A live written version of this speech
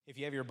If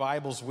you have your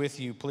Bibles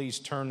with you, please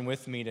turn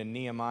with me to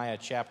Nehemiah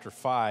chapter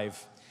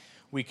 5.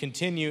 We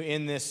continue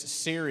in this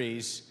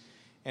series,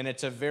 and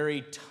it's a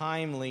very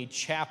timely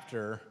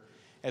chapter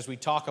as we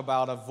talk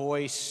about a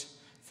voice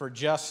for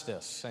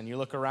justice. And you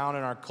look around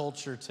in our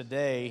culture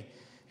today,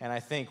 and I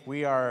think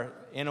we are,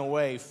 in a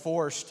way,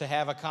 forced to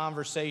have a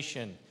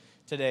conversation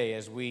today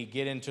as we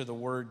get into the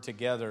Word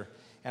together.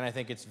 And I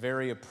think it's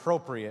very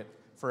appropriate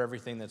for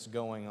everything that's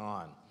going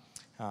on.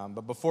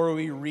 But before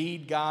we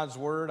read God's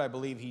Word, I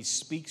believe He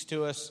speaks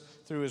to us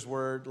through His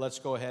Word. Let's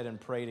go ahead and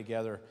pray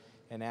together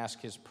and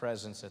ask His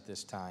presence at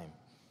this time.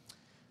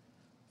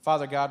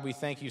 Father God, we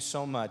thank You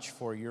so much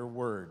for Your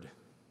Word.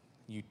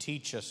 You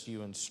teach us,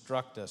 You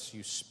instruct us,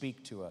 You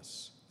speak to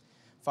us.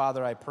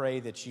 Father, I pray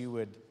that You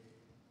would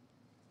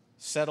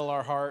settle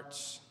our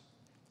hearts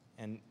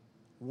and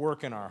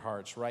work in our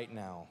hearts right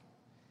now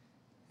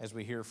as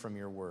we hear from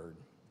Your Word.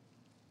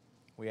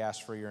 We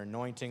ask for Your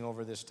anointing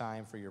over this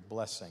time, for Your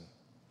blessing.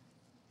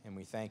 And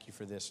we thank You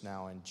for this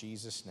now in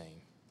Jesus'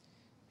 name.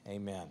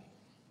 Amen.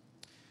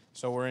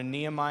 So we're in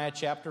Nehemiah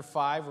chapter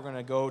 5. We're going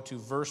to go to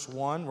verse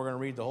 1. We're going to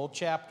read the whole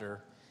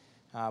chapter,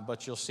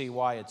 but you'll see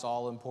why it's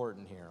all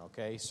important here,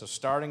 okay? So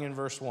starting in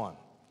verse 1.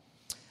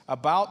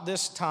 About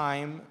this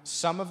time,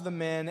 some of the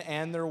men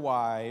and their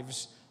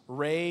wives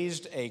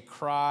raised a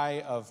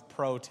cry of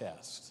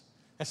protest.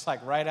 It's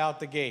like right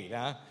out the gate,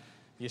 huh?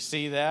 You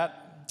see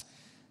that?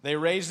 They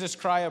raised this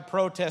cry of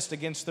protest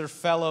against their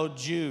fellow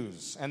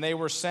Jews, and they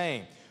were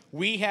saying,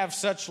 "We have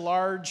such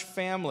large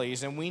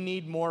families, and we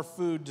need more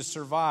food to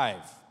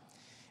survive."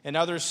 And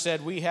others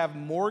said, "We have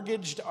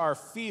mortgaged our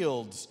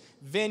fields,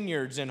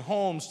 vineyards, and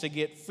homes to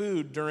get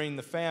food during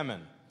the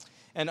famine."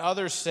 And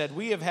others said,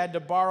 "We have had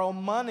to borrow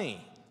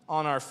money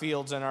on our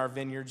fields and our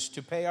vineyards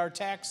to pay our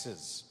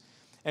taxes.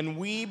 And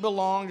we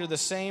belong to the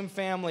same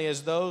family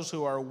as those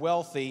who are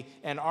wealthy,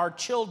 and our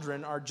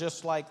children are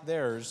just like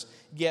theirs.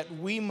 Yet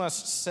we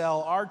must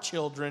sell our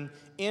children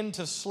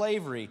into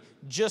slavery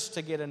just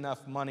to get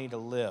enough money to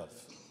live.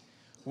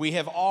 We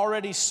have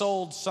already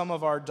sold some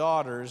of our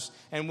daughters,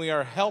 and we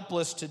are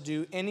helpless to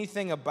do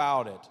anything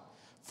about it,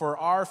 for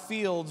our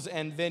fields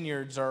and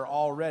vineyards are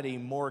already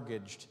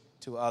mortgaged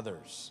to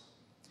others."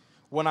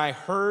 When I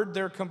heard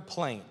their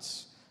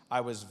complaints,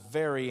 I was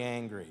very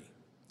angry.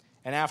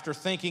 And after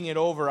thinking it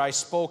over, I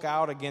spoke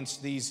out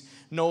against these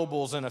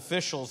nobles and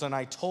officials, and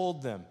I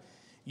told them,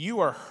 "You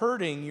are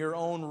hurting your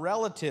own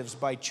relatives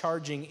by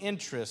charging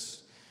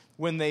interest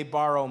when they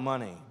borrow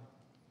money."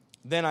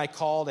 Then I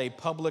called a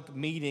public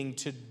meeting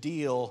to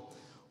deal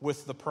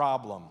with the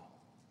problem.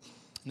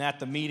 And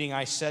at the meeting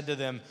I said to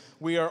them,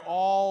 we are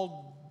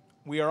all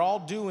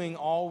doing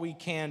all we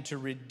can to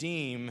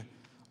redeem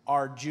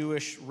our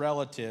Jewish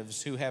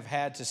relatives who have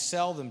had to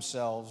sell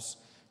themselves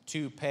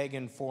to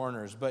pagan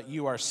foreigners, but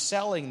you are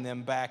selling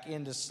them back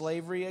into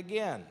slavery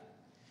again.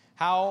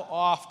 How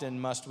often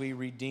must we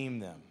redeem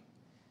them?"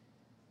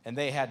 And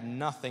they had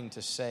nothing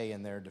to say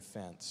in their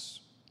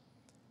defense.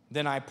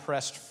 Then I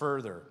pressed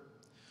further.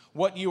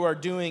 "What you are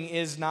doing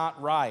is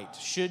not right.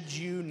 Should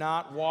you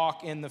not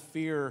walk in the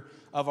fear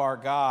of our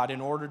God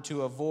in order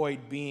to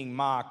avoid being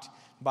mocked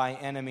by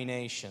enemy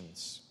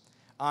nations?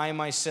 I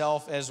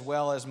myself, as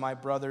well as my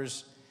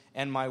brothers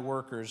and my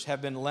workers,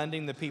 have been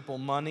lending the people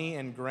money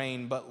and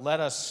grain, but let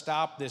us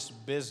stop this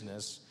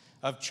business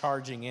of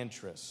charging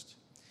interest.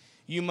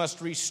 You must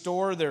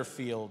restore their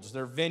fields,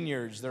 their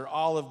vineyards, their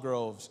olive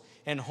groves,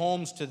 and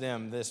homes to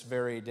them this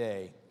very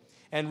day,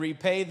 and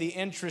repay the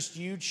interest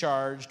you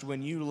charged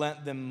when you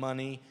lent them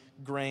money,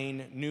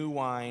 grain, new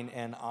wine,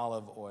 and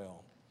olive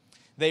oil."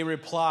 They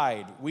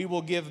replied, "We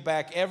will give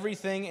back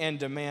everything and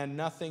demand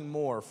nothing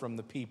more from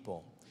the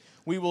people.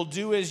 We will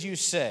do as you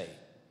say."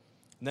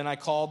 Then I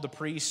called the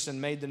priests and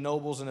made the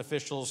nobles and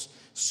officials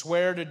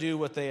swear to do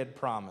what they had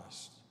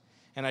promised.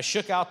 And I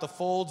shook out the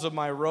folds of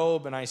my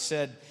robe and I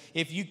said,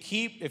 if you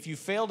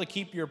fail to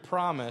keep your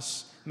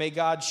promise, may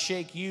God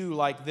shake you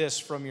like this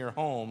from your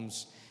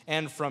homes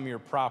and from your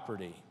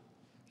property."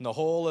 And the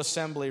whole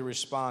assembly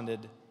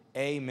responded,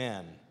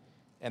 "Amen."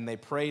 And they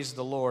praised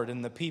the Lord,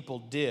 and the people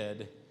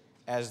did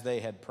as they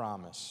had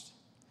promised.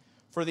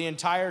 For the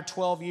entire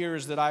 12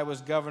 years that I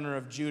was governor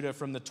of Judah,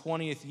 from the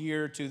 20th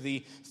year to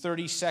the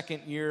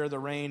 32nd year of the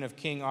reign of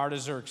King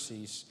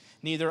Artaxerxes,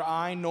 neither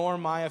I nor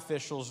my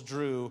officials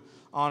drew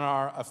on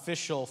our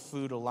official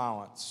food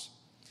allowance.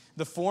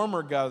 The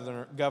former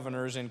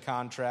governors, in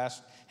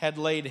contrast, had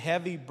laid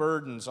heavy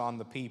burdens on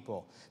the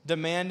people,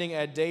 demanding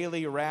a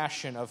daily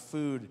ration of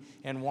food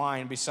and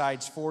wine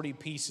besides 40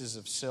 pieces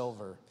of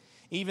silver.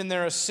 Even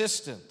their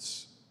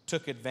assistants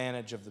took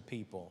advantage of the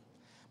people.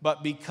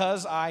 But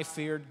because I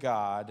feared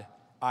God,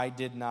 I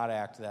did not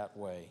act that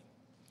way.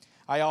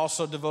 I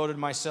also devoted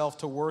myself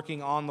to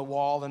working on the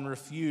wall and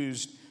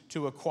refused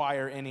to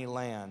acquire any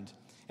land.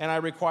 And I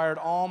required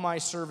all my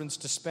servants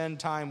to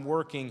spend time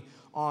working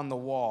on the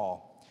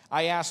wall.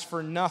 I asked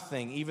for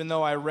nothing, even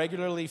though I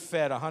regularly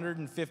fed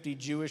 150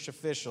 Jewish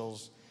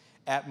officials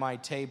at my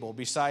table,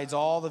 besides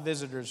all the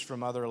visitors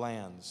from other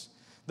lands.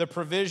 The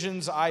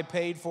provisions I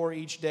paid for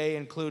each day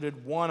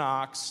included 1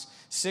 ox,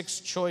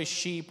 6 choice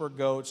sheep or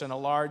goats, and a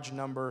large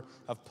number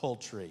of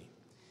poultry.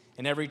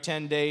 And every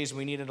 10 days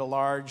we needed a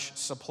large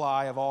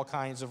supply of all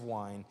kinds of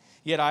wine.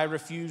 Yet I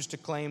refused to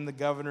claim the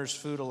governor's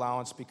food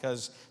allowance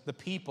because the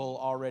people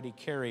already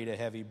carried a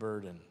heavy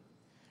burden.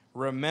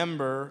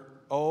 Remember,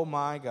 O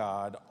my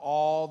God,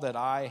 all that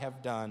I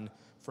have done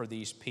for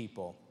these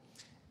people,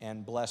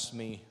 and bless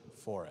me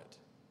for it.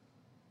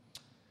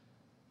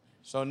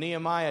 So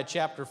Nehemiah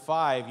chapter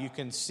 5, you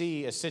can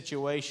see a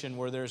situation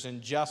where there's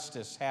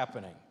injustice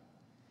happening.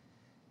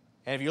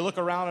 And if you look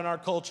around in our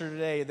culture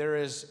today, there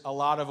is a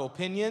lot of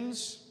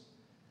opinions.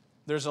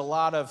 There's a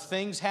lot of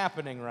things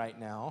happening right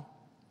now.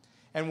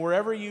 And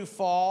wherever you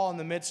fall in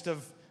the midst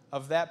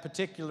of that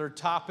particular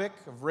topic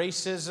of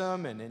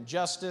racism and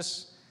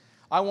injustice,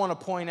 I want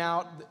to point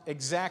out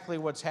exactly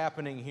what's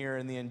happening here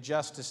in the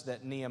injustice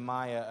that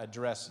Nehemiah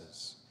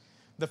addresses.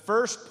 The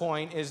first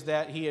point is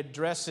that he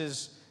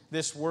addresses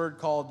this word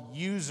called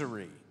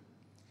usury.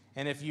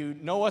 And if you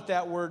know what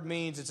that word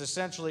means, it's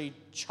essentially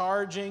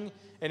charging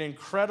an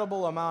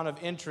incredible amount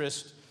of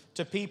interest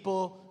to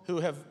people who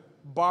have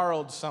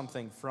borrowed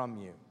something from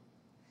you.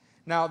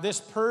 Now,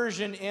 this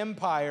Persian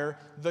Empire,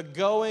 the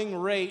going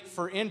rate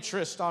for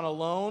interest on a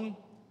loan,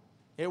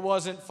 it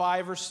wasn't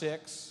 5 or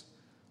 6,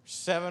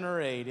 7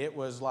 or 8. It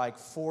was like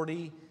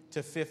 40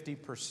 to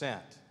 50%.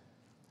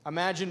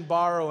 Imagine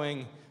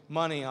borrowing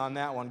money on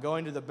that one,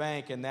 going to the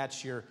bank, and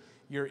that's your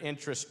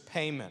interest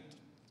payment.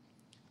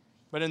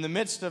 But in the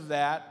midst of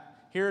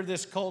that, here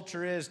this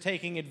culture is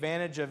taking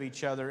advantage of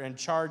each other and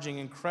charging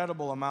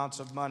incredible amounts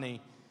of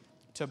money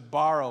to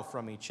borrow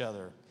from each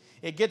other.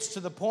 It gets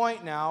to the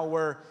point now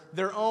where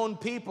their own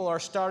people are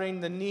starting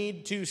the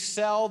need to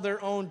sell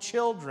their own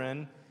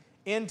children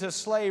into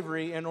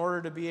slavery in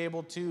order to be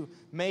able to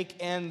make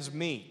ends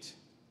meet.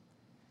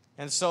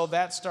 And so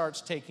that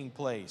starts taking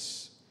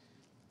place.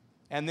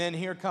 And then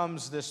here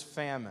comes this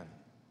famine.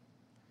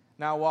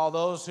 Now, while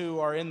those who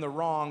are in the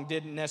wrong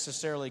didn't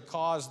necessarily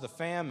cause the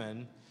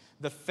famine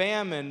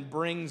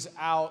brings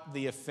out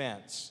the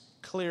offense,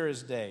 clear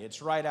as day.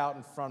 It's right out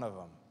in front of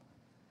them.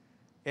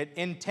 It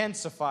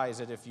intensifies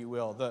it, if you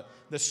will.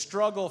 The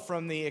struggle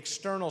from the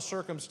external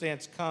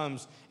circumstance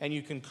comes, and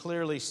you can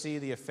clearly see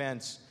the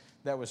offense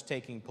that was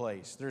taking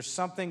place. There's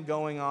something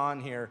going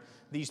on here.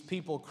 These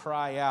people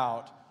cry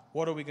out,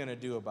 what are we going to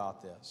do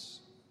about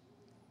this?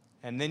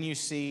 And then you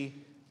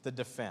see the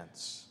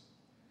defense.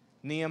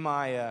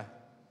 Nehemiah,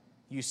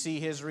 you see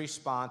his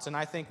response, and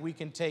I think we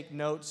can take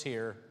notes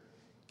here.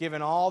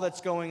 Given all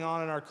that's going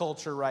on in our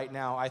culture right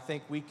now, I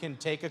think we can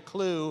take a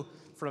clue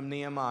from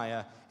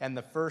Nehemiah, and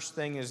the first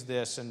thing is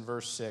this in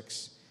verse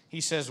 6.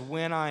 He says,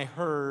 when I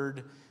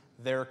heard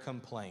their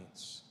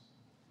complaints.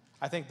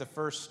 I think the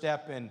first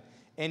step in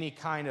any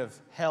kind of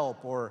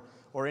help or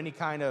any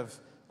kind of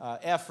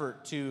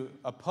effort to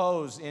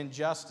oppose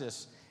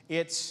injustice,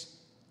 it's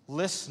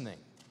listening.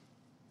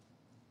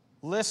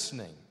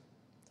 Listening.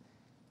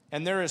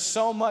 And there is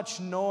so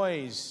much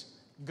noise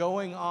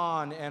going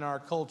on in our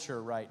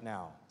culture right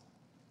now.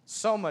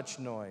 So much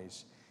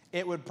noise.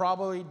 It would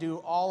probably do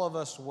all of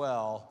us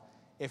well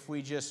if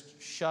we just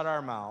shut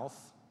our mouth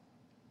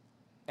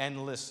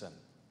and listen.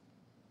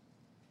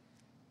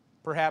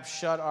 Perhaps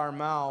shut our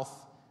mouth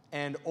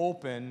and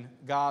open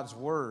God's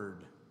Word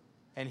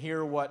and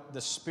hear what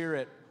the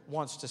Spirit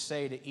wants to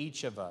say to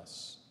each of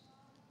us,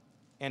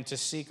 and to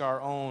seek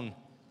our own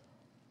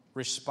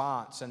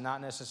response and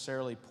not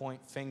necessarily point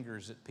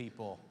fingers at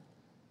people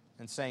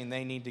and saying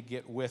they need to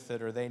get with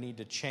it or they need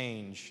to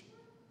change.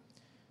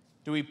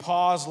 Do we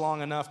pause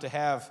long enough to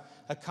have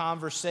a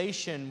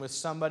conversation with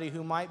somebody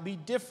who might be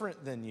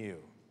different than you?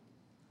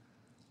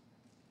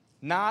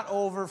 Not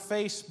over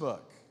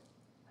Facebook.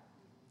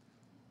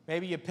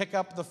 Maybe you pick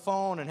up the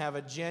phone and have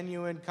a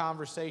genuine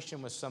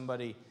conversation with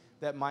somebody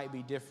that might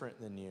be different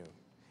than you.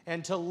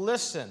 And to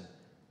listen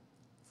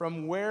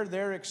from where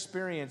their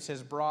experience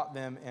has brought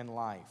them in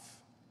life.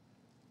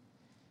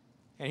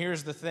 And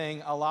here's the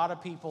thing, a lot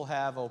of people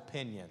have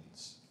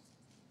opinions.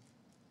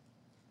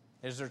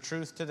 Is there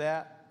truth to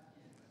that?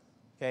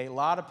 Okay, a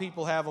lot of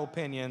people have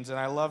opinions, and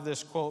I love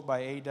this quote by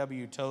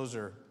A.W.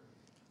 Tozer.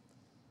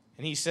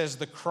 And he says,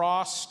 the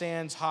cross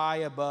stands high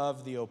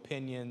above the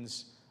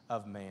opinions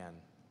of man.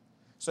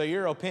 So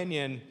your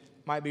opinion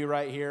might be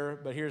right here,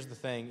 but here's the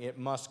thing, it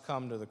must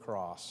come to the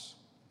cross.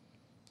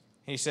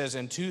 He says,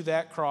 and to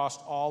that cross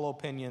all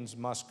opinions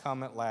must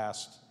come at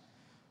last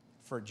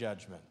for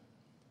judgment.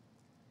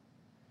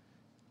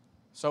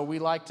 So we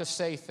like to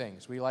say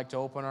things, we like to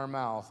open our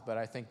mouth, but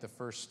I think the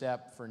first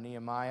step for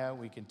Nehemiah,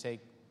 we can take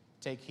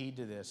heed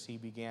to this. He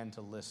began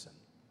to listen.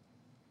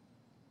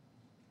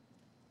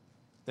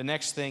 The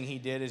next thing he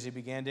did is he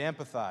began to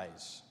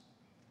empathize.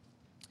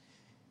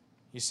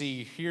 You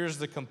see, here's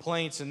the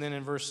complaints, and then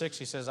in verse 6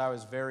 he says, I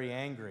was very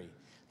angry.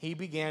 He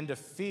began to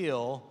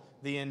feel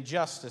the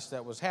injustice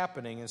that was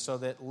happening, and so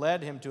that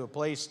led him to a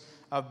place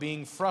of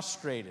being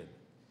frustrated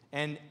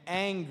and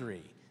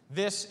angry.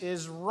 This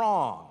is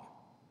wrong.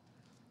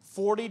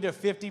 40 to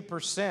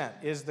 50%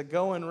 is the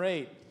going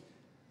rate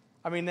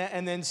I mean,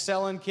 and then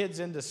selling kids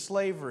into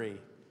slavery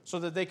so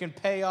that they can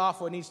pay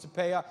off what needs to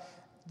pay off.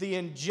 The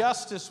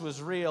injustice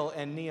was real,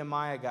 and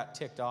Nehemiah got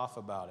ticked off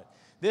about it.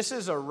 This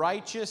is a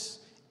righteous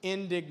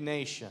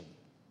indignation.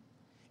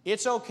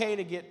 It's okay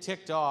to get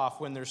ticked off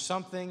when there's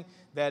something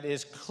that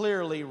is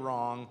clearly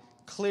wrong,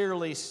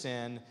 clearly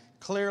sin,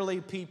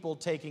 clearly people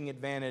taking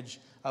advantage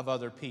of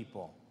other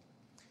people.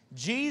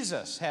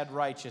 Jesus had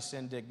righteous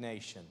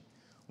indignation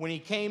when he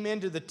came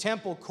into the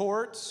temple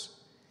courts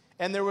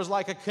and there was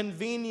like a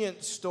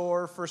convenience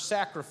store for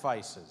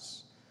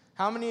sacrifices.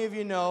 How many of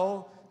you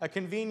know a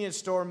convenience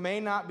store may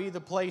not be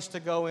the place to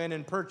go in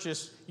and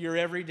purchase your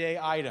everyday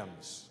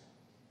items,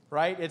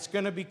 right? It's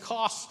going to be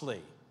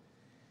costly.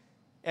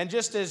 And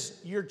just as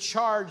you're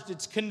charged,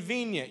 it's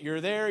convenient.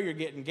 You're there, you're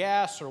getting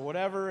gas or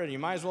whatever, and you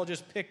might as well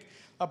just pick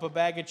up a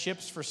bag of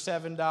chips for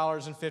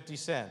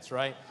 $7.50,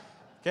 right?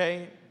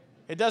 Okay?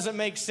 It doesn't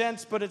make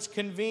sense, but it's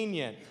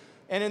convenient.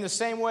 And in the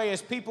same way as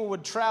people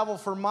would travel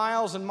for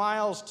miles and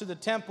miles to the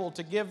temple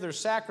to give their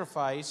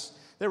sacrifice,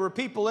 there were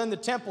people in the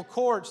temple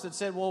courts that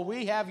said, well,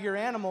 we have your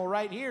animal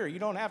right here. You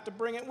don't have to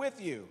bring it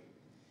with you.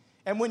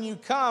 And when you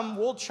come,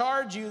 we'll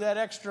charge you that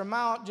extra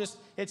amount. Just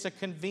it's a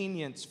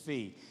convenience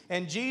fee.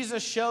 And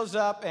Jesus shows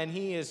up, and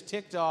he is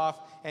ticked off,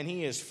 and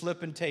he is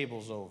flipping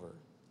tables over.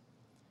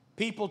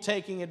 People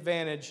taking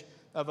advantage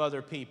of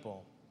other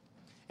people.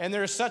 And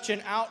there is such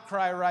an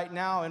outcry right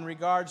now in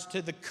regards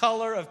to the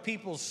color of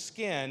people's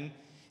skin.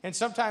 And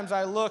sometimes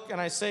I look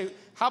and I say,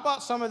 how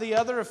about some of the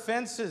other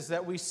offenses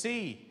that we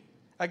see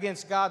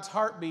against God's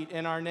heartbeat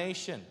in our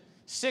nation?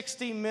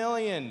 60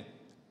 million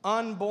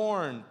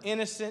unborn,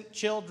 innocent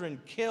children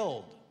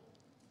killed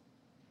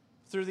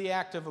through the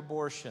act of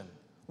abortion.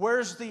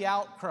 Where's the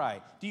outcry?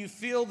 Do you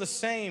feel the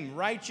same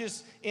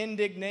righteous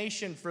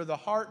indignation for the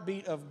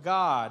heartbeat of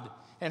God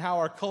and how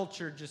our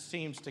culture just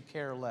seems to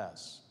care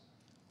less?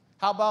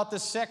 How about the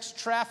sex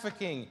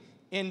trafficking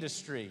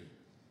industry?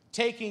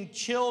 Taking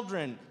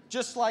children,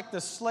 just like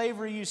the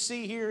slavery you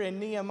see here in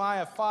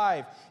Nehemiah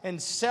 5, and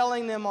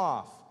selling them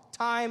off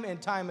time and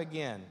time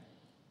again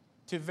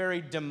to very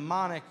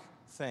demonic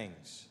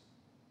things.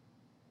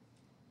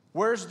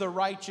 Where's the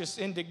righteous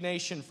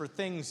indignation for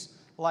things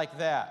like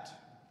that?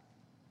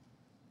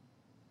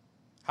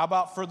 How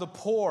about for the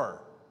poor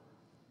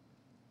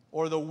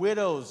or the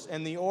widows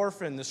and the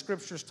orphan? The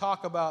scriptures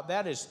talk about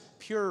that is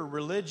pure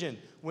religion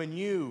when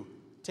you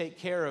take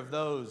care of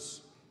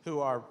those who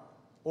are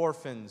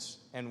orphans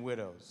and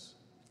widows.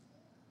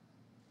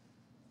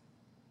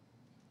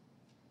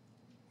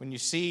 When you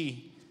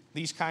see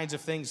these kinds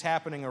of things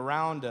happening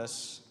around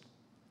us,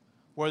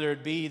 whether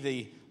it be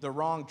the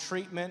wrong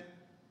treatment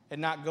and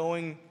not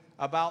going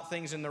about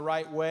things in the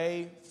right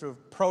way through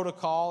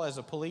protocol as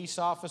a police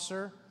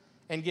officer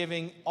and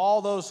giving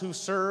all those who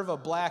serve a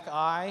black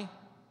eye,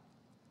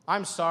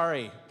 I'm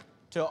sorry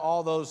to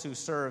all those who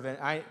serve.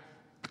 And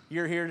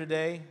you're here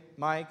today,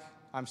 Mike,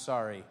 I'm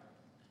sorry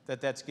that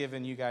that's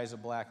given you guys a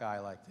black eye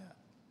like that.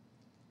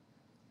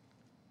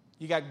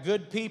 You got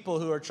good people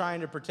who are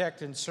trying to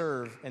protect and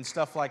serve, and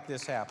stuff like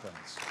this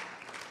happens.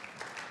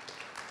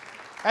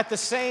 At the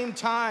same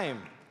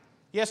time,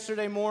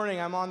 yesterday morning,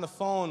 I'm on the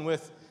phone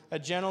with a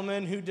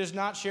gentleman who does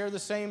not share the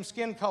same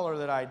skin color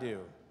that I do.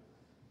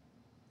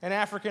 An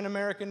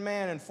African-American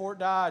man in Fort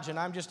Dodge, and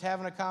I'm just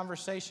having a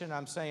conversation.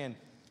 I'm saying,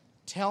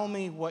 tell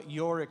me what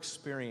your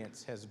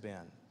experience has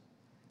been.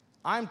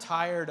 I'm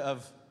tired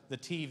of the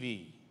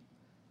TV.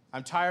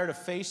 I'm tired of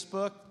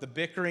Facebook, the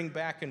bickering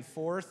back and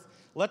forth.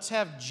 Let's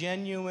have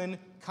genuine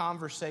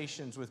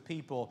conversations with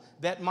people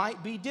that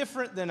might be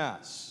different than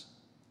us.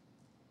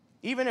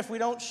 Even if we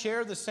don't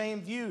share the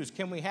same views,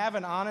 can we have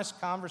an honest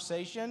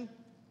conversation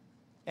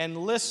and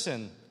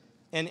listen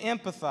and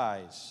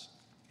empathize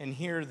and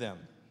hear them?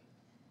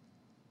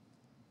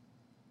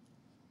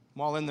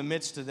 While in the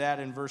midst of that,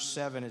 in verse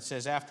 7, it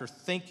says, after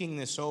thinking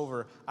this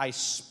over, I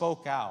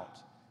spoke out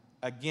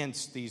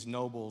against these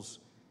nobles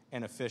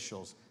and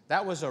officials.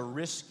 That was a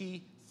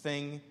risky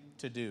thing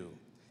to do.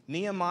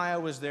 Nehemiah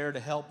was there to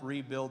help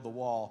rebuild the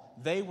wall.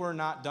 They were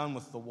not done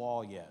with the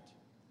wall yet.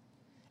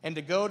 And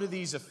to go to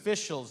these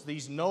officials,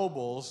 these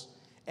nobles,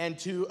 and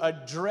to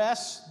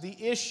address the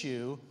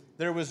issue,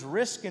 there was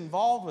risk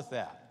involved with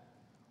that.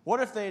 What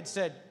if they had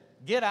said,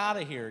 get out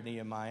of here,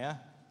 Nehemiah.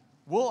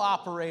 We'll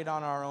operate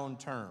on our own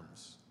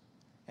terms.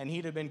 And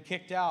he'd have been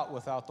kicked out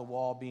without the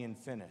wall being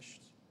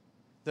finished.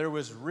 There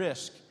was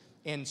risk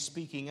in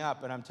speaking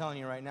up, and I'm telling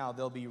you right now,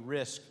 there'll be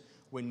risk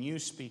when you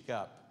speak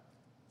up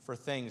for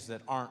things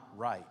that aren't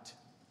right,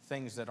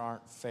 things that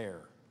aren't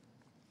fair.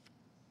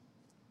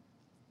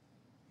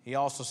 He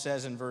also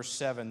says in verse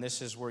 7,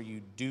 this is where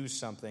you do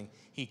something.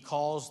 He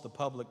calls the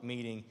public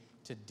meeting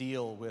to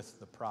deal with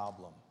the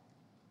problem.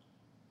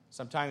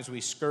 Sometimes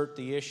we skirt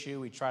the issue,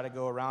 we try to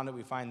go around it,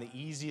 we find the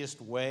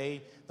easiest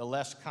way, the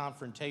less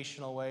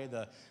confrontational way,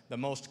 the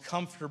most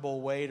comfortable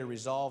way to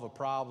resolve a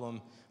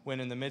problem, when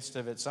in the midst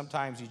of it,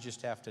 sometimes you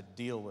just have to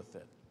deal with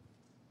it,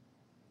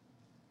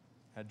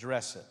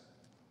 address it.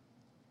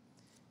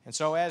 And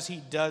so as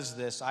he does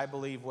this, I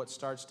believe what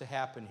starts to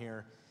happen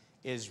here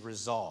is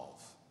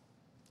resolve.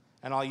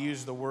 And I'll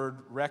use the word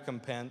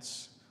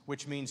recompense,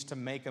 which means to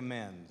make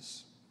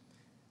amends.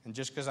 And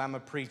just because I'm a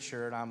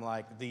preacher and I'm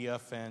like the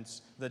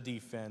offense, the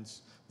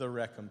defense, the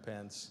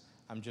recompense,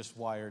 I'm just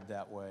wired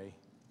that way.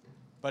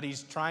 But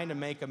he's trying to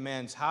make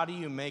amends. How do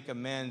you make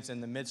amends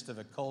in the midst of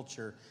a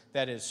culture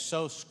that is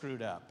so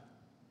screwed up?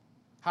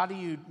 How do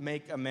you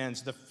make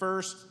amends? The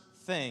first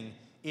thing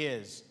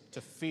is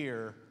to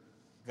fear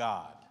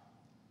God.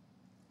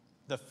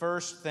 The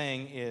first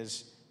thing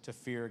is to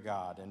fear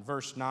God. In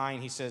verse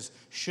 9, he says,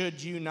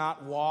 should you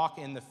not walk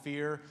in the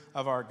fear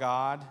of our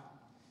God?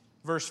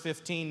 Verse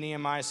 15,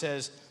 Nehemiah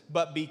says,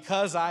 but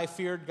because I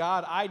feared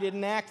God, I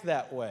didn't act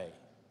that way.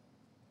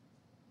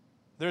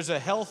 There's a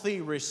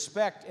healthy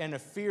respect and a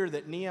fear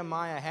that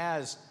Nehemiah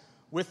has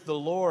with the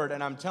Lord.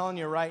 And I'm telling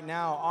you right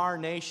now, our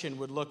nation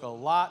would look a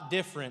lot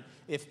different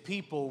if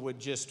people would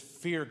just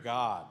fear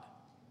God.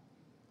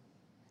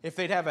 If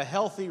they'd have a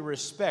healthy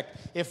respect.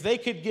 If they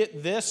could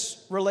get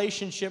this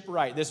relationship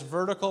right, this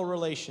vertical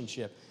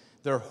relationship,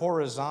 their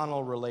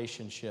horizontal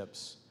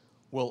relationships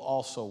will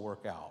also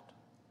work out.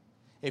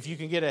 If you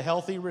can get a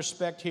healthy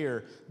respect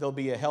here, there'll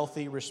be a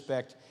healthy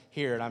respect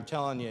here. And I'm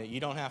telling you, you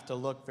don't have to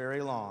look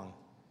very long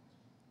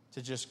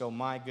to just go,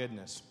 my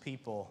goodness,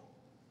 people,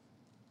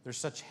 there's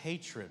such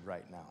hatred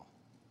right now.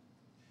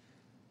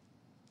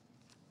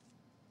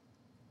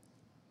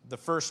 The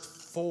first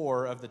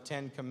 4 of the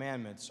 10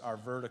 commandments are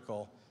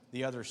vertical.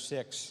 The other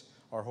 6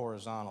 are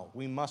horizontal.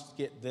 We must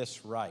get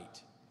this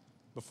right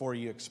before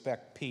you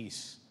expect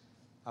peace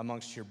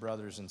amongst your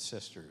brothers and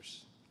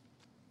sisters.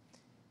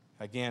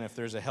 Again, if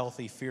there's a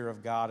healthy fear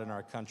of God in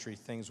our country,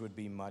 things would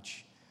be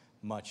much,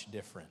 much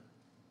different.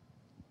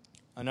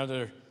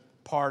 Another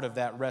part of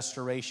that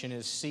restoration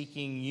is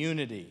seeking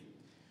unity.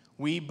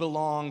 We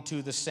belong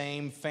to the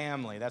same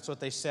family. That's what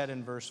they said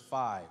in verse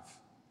 5.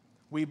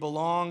 We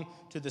belong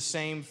to the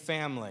same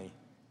family.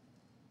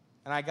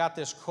 And I got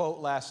this quote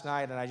last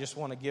night, and I just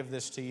want to give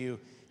this to you.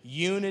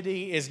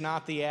 Unity is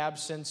not the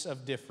absence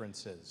of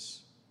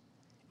differences.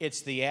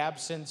 It's the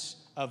absence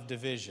of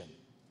division.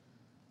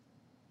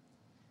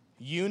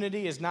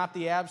 Unity is not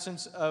the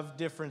absence of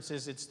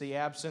differences. It's the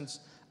absence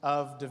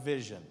of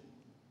division.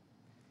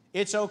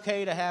 It's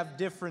okay to have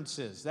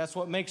differences. That's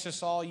what makes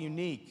us all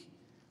unique.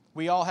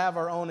 We all have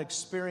our own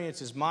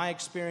experiences. My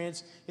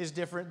experience is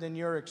different than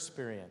your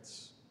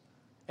experience.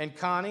 And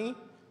Connie,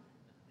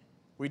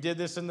 we did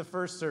this in the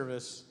first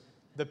service.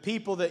 The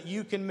people that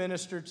you can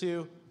minister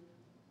to,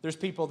 there's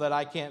people that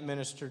I can't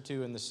minister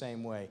to in the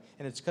same way.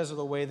 And it's because of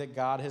the way that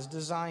God has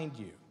designed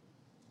you.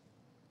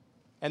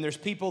 And there's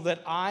people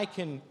that I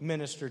can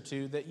minister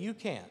to that you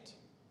can't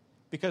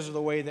because of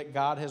the way that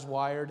God has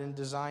wired and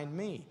designed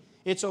me.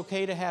 It's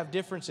okay to have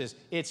differences.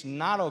 It's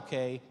not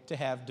okay to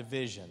have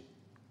division.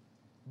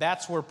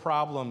 That's where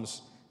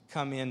problems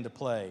come into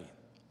play.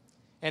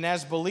 And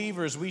as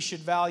believers, we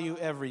should value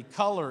every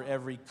color,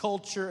 every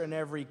culture, and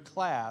every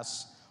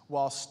class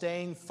while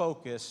staying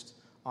focused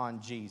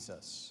on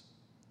Jesus.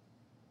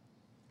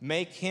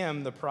 Make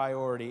him the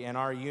priority, and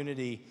our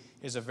unity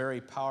is a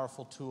very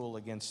powerful tool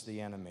against the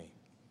enemy.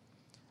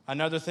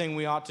 Another thing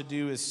we ought to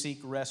do is seek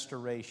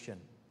restoration.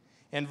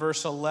 In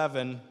verse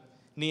 11,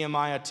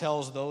 Nehemiah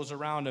tells those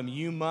around him,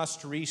 you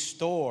must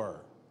restore.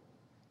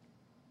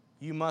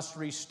 You must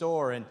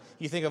restore. And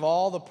you think of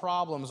all the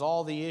problems,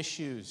 all the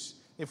issues.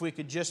 If we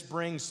could just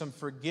bring some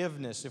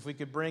forgiveness, if we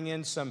could bring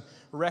in some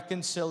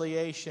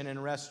reconciliation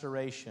and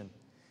restoration,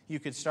 you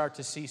could start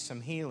to see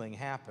some healing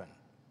happen.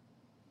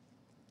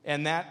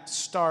 And that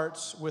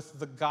starts with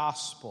the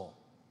gospel.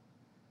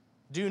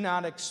 Do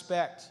not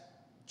expect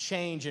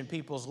change in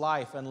people's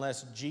life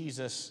unless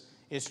Jesus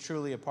is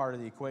truly a part of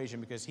the equation,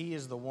 because he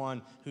is the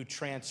one who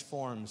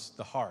transforms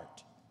the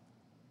heart.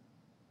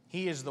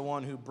 He is the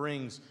one who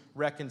brings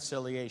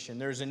reconciliation.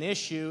 There's an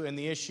issue, and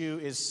the issue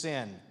is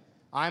sin.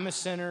 I'm a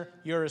sinner,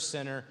 you're a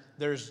sinner.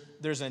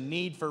 There's a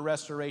need for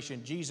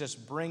restoration. Jesus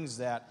brings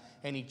that,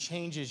 and he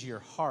changes your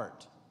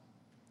heart.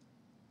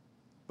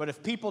 But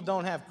if people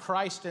don't have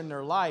Christ in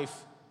their life,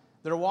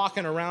 they're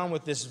walking around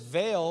with this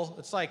veil.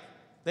 It's like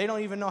they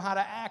don't even know how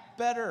to act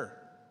better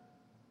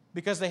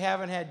because they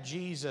haven't had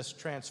Jesus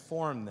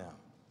transform them.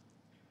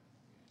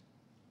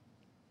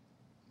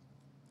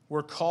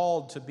 We're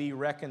called to be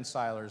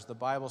reconcilers. The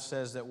Bible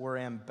says that we're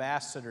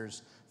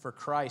ambassadors for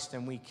Christ,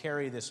 and we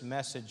carry this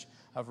message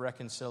of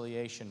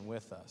reconciliation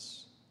with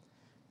us.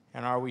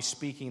 And are we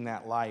speaking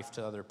that life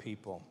to other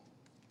people?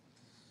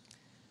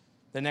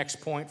 The next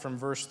point from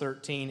verse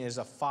 13 is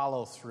a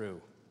follow-through.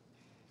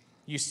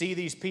 You see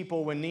these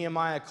people, when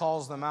Nehemiah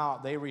calls them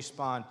out, they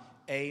respond,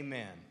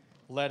 amen.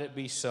 Let it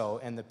be so.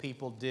 And the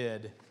people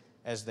did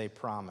as they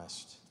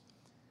promised.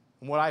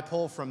 And what I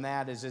pull from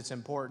that is it's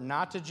important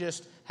not to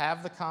just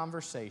have the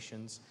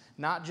conversations,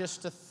 not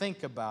just to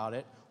think about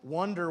it,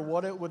 wonder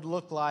what it would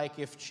look like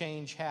if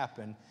change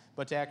happened,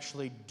 but to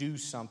actually do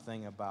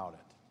something about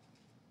it.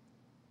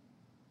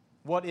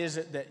 What is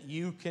it that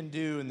you can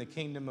do in the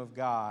kingdom of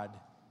God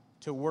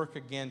to work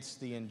against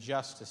the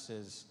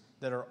injustices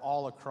that are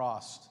all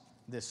across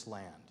this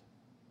land?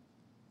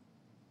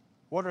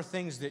 What are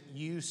things that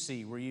you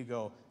see where you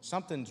go,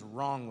 something's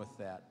wrong with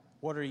that?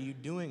 What are you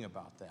doing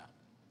about that?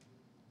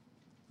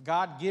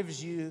 God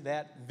gives you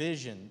that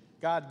vision.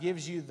 God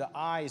gives you the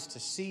eyes to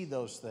see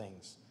those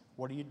things.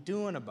 What are you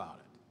doing about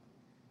it?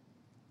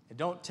 And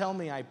don't tell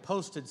me I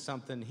posted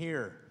something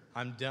here,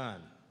 I'm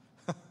done.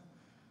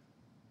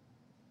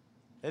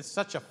 It's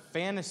such a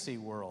fantasy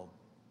world,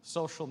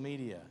 social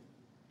media,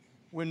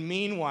 when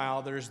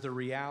meanwhile there's the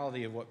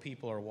reality of what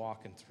people are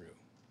walking through.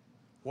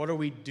 What are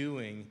we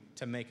doing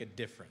to make a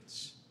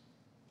difference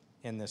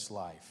in this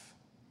life?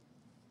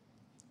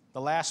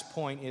 The last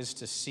point is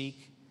to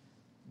seek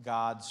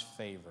God's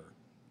favor.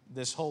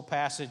 This whole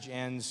passage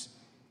ends,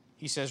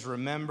 he says,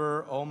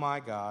 "Remember, O my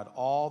God,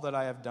 all that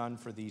I have done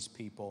for these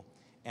people,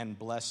 and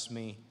bless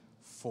me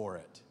for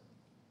it."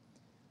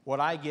 What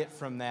I get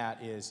from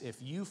that is,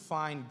 if you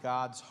find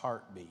God's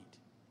heartbeat,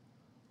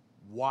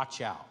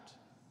 watch out,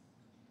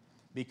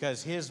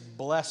 because his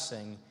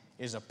blessing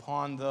is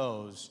upon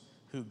those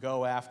who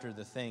go after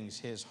the things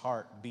his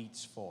heart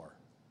beats for.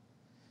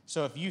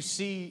 So if you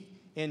see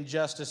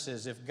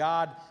injustices, if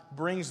God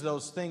brings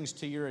those things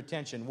to your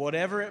attention,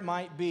 whatever it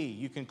might be,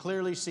 you can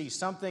clearly see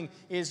something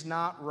is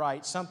not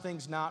right,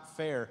 something's not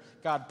fair.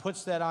 God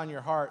puts that on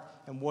your heart,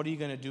 and what are you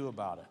going to do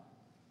about it?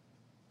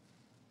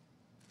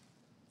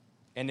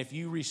 And if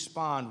you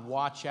respond,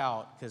 watch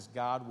out, because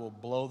God will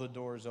blow the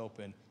doors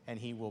open and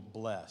he will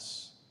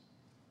bless.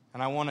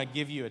 And I want to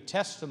give you a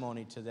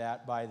testimony to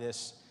that by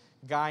this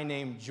guy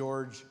named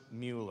George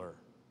Mueller.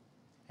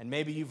 And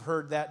maybe you've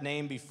heard that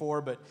name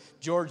before, but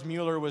George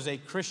Mueller was a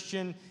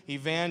Christian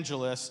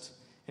evangelist,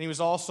 and he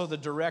was also the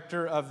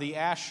director of the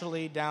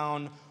Ashley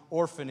Down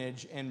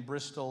Orphanage in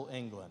Bristol,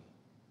 England.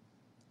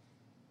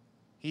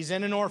 He's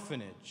in an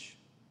orphanage,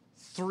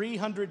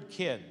 300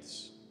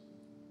 kids.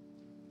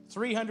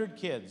 300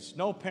 kids,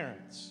 no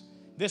parents.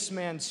 This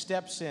man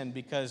steps in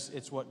because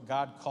it's what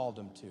God called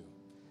him to.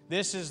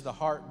 This is the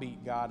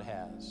heartbeat God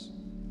has.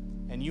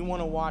 And you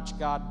want to watch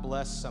God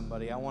bless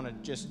somebody, I want to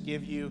just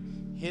give you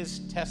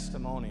his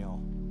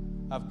testimonial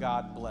of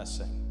God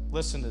blessing.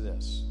 Listen to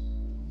this.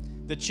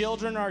 "The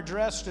children are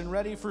dressed and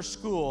ready for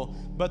school,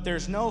 but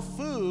there's no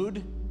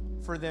food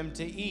for them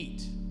to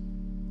eat."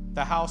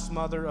 The house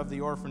mother of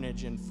the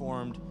orphanage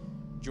informed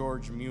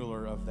George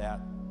Mueller of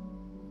that.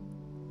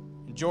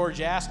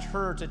 George asked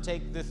her to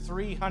take the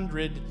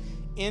 300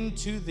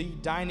 into the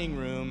dining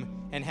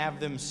room and have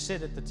them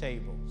sit at the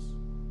tables.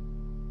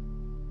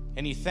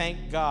 And he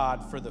thanked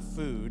God for the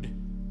food,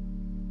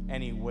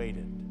 and he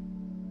waited.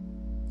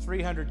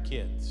 300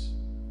 kids,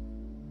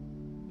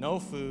 no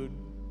food,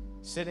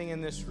 sitting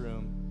in this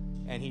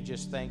room, and he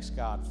just thanks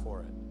God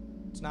for it.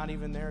 It's not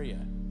even there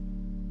yet.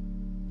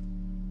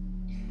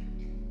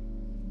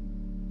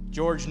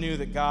 George knew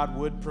that God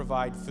would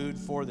provide food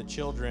for the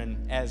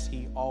children, as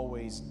he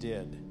always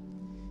did.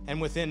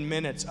 And within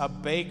minutes, a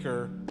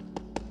baker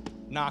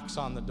knocks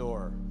on the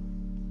door.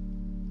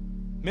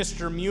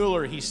 "Mr.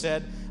 Mueller," he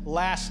said,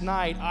 "last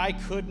night I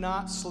could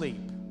not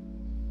sleep.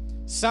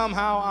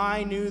 Somehow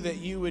I knew that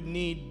you would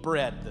need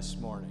bread this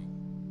morning.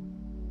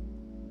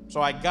 So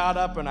I got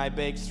up and I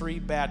baked 3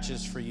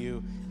 batches for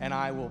you, and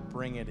I will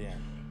bring it in."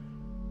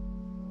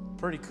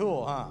 Pretty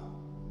cool, huh?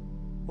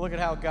 Look at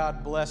how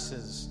God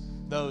blesses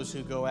those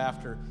who go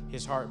after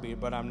his heartbeat.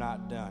 But I'm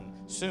not done.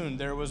 Soon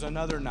there was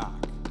another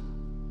knock.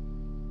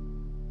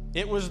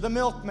 It was the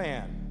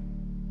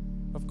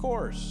milkman, of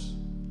course.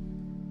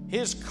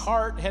 His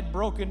cart had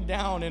broken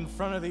down in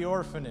front of the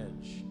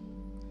orphanage.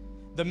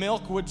 The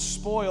milk would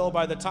spoil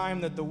by the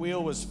time that the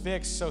wheel was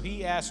fixed, so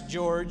he asked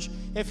George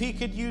if he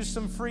could use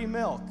some free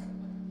milk.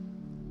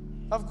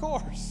 Of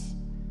course.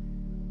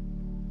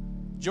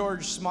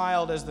 George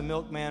smiled as the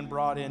milkman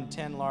brought in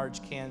 10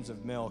 large cans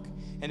of milk,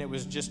 and it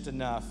was just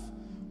enough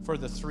for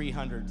the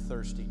 300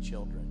 thirsty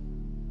children.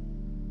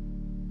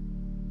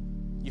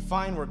 You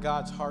find where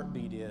God's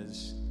heartbeat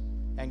is,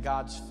 and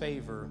God's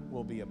favor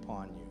will be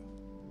upon you.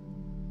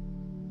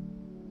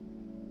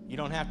 You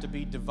don't have to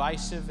be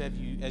divisive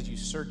as you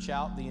search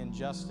out the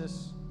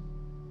injustice.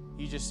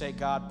 You just say,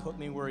 "God, put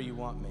me where you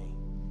want me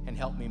and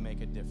help me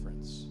make a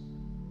difference."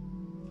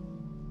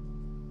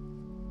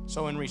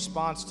 So in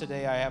response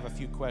today, I have a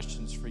few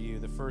questions for you.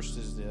 The first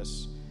is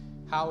this: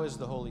 how is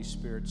the Holy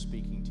Spirit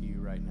speaking to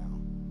you right now?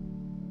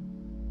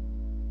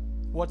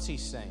 What's he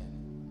saying?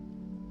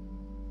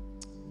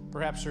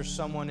 Perhaps there's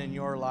someone in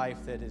your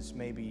life that is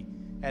maybe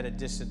at a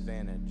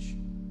disadvantage,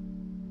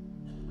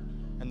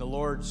 and the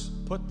Lord's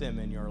put them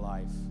in your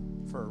life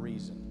for a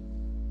reason.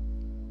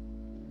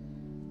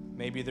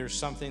 Maybe there's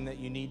something that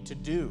you need to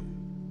do,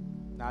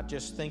 not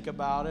just think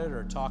about it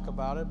or talk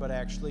about it, but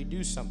actually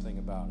do something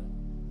about it.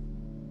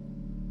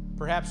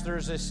 Perhaps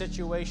there's a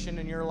situation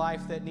in your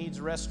life that needs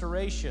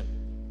restoration.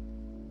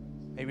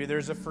 Maybe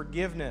there's a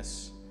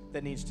forgiveness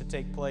that needs to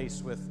take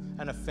place with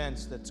an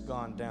offense that's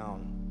gone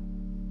down.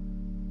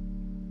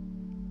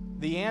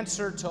 The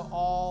answer to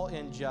all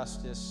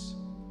injustice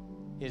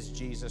is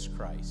Jesus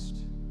Christ.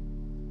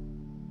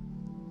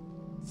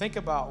 Think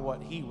about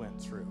what he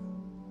went through.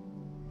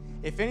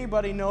 If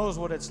anybody knows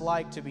what it's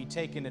like to be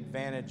taken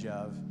advantage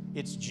of,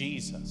 It's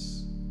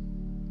Jesus.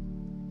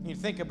 You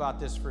think about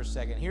this for a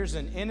second. Here's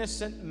an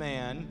innocent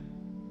man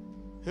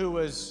who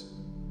was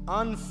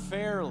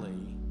unfairly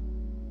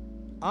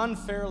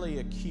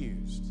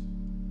accused,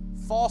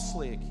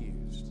 falsely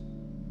accused.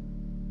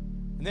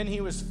 And then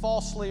he was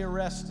falsely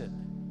arrested.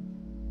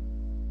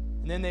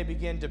 And then they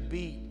began to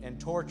beat and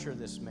torture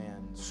this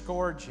man,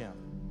 scourge him.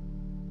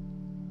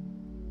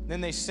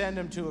 Then they send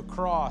him to a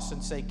cross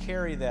and say,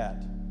 "Carry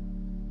that."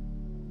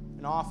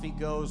 And off he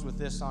goes with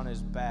this on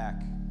his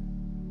back.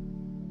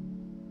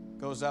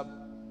 Goes up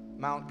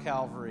Mount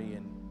Calvary,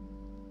 and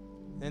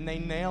then they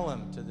nail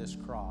him to this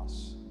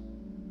cross.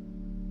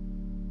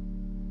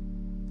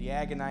 The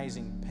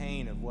agonizing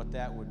pain of what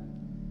that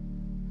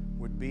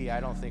would be, I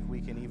don't think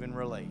we can even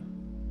relate.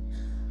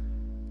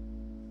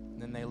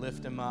 And then they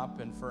lift him up,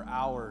 and for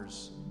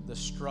hours, the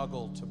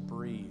struggle to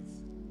breathe.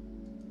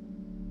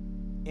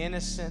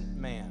 Innocent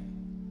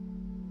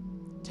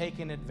man,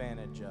 taken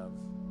advantage of,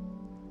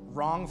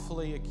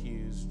 wrongfully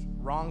accused,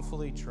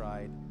 wrongfully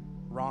tried,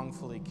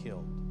 wrongfully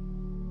killed.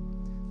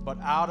 But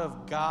out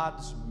of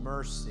God's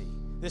mercy,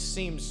 this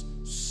seems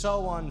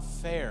so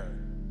unfair,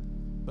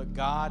 but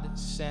God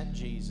sent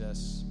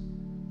Jesus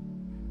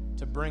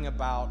to bring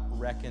about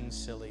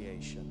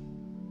reconciliation.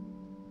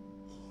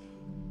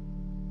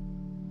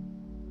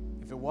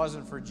 If it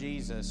wasn't for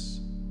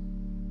Jesus,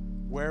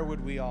 where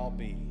would we all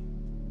be?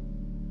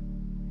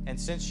 And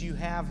since you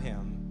have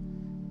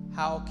him,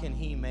 how can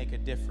he make a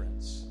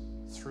difference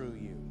through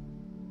you?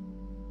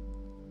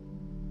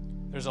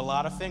 There's a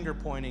lot of finger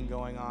pointing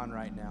going on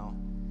right now,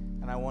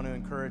 and I want to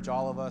encourage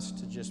all of us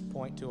to just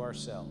point to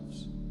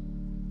ourselves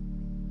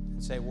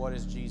and say, what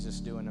is Jesus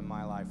doing in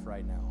my life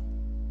right now?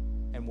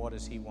 And what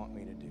does he want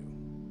me to do?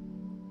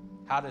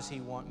 How does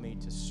he want me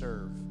to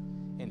serve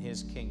in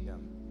his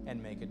kingdom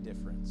and make a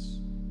difference?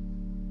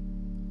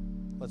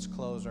 Let's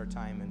close our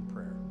time in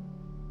prayer.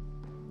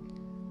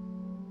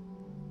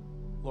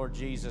 Lord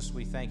Jesus,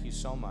 we thank you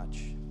so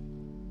much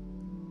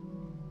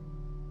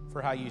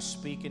for how you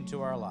speak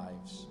into our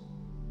lives.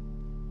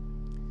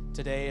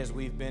 Today, as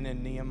we've been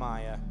in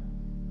Nehemiah,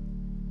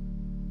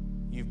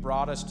 you've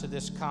brought us to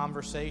this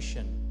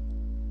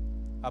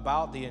conversation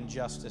about the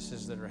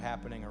injustices that are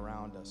happening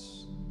around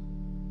us.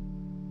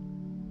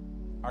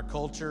 Our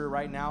culture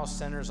right now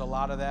centers a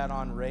lot of that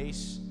on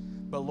race,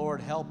 but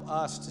Lord, help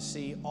us to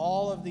see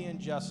all of the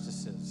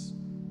injustices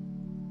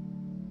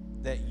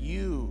that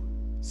you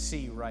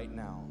see right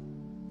now.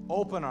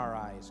 Open our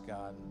eyes,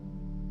 God,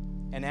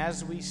 and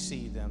as we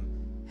see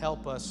them,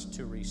 help us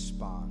to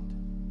respond.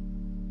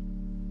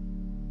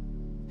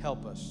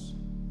 Help us.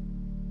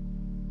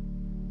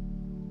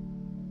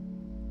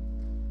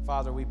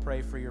 Father, we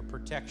pray for your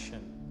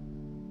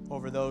protection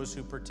over those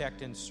who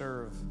protect and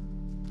serve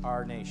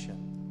our nation.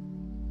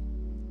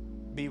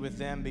 Be with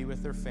them, be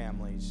with their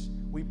families.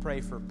 We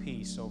pray for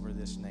peace over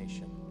this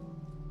nation.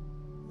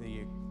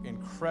 The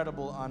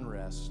incredible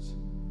unrest.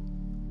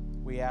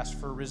 We ask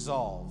for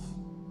resolve.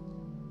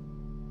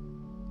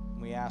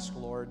 We ask,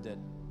 Lord,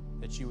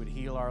 that you would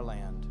heal our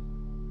land,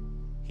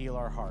 heal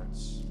our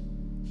hearts,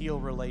 heal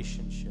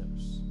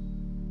relationships.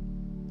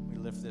 We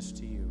lift this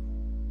to you.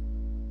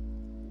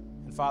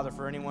 And Father,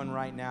 for anyone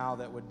right now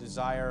that would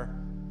desire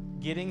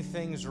getting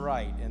things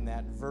right in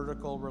that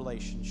vertical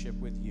relationship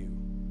with you,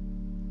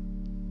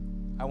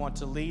 I want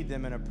to lead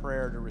them in a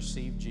prayer to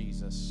receive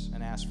Jesus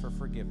and ask for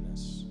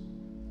forgiveness.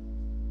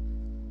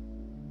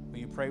 Will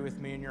you pray with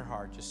me in your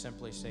heart? Just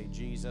simply say,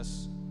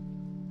 Jesus,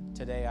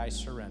 today I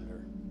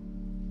surrender.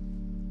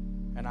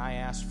 And I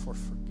ask for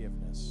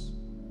forgiveness.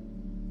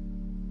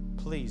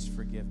 Please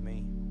forgive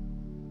me.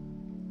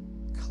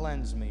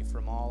 Cleanse me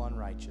from all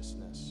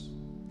unrighteousness.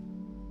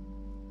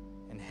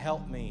 And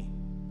help me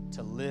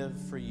to live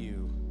for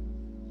you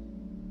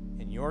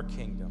in your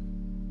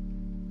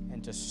kingdom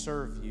and to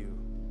serve you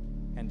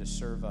and to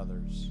serve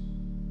others.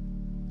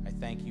 I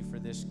thank you for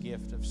this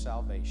gift of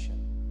salvation.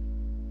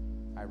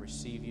 I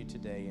receive you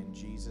today in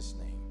Jesus'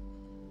 name.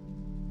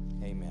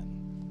 Amen.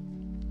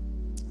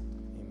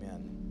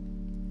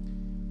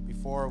 Amen.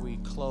 Before we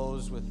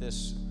close with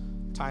this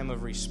time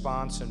of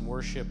response and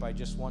worship, I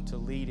just want to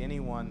lead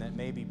anyone that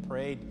maybe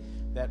prayed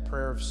that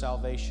prayer of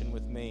salvation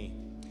with me.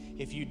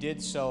 If you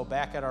did so,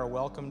 back at our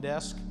welcome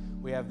desk,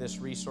 we have this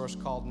resource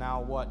called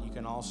Now What. You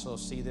can also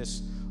see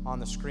this on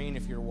the screen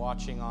if you're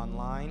watching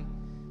online.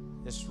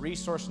 This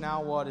resource,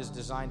 Now What, is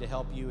designed to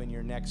help you in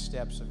your next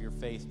steps of your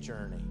faith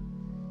journey.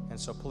 And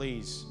so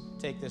please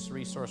take this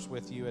resource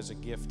with you as a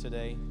gift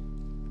today.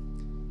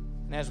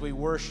 And as we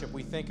worship,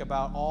 we think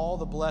about all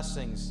the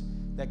blessings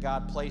that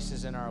God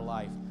places in our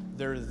life.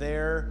 They're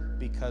there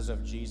because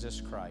of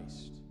Jesus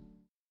Christ.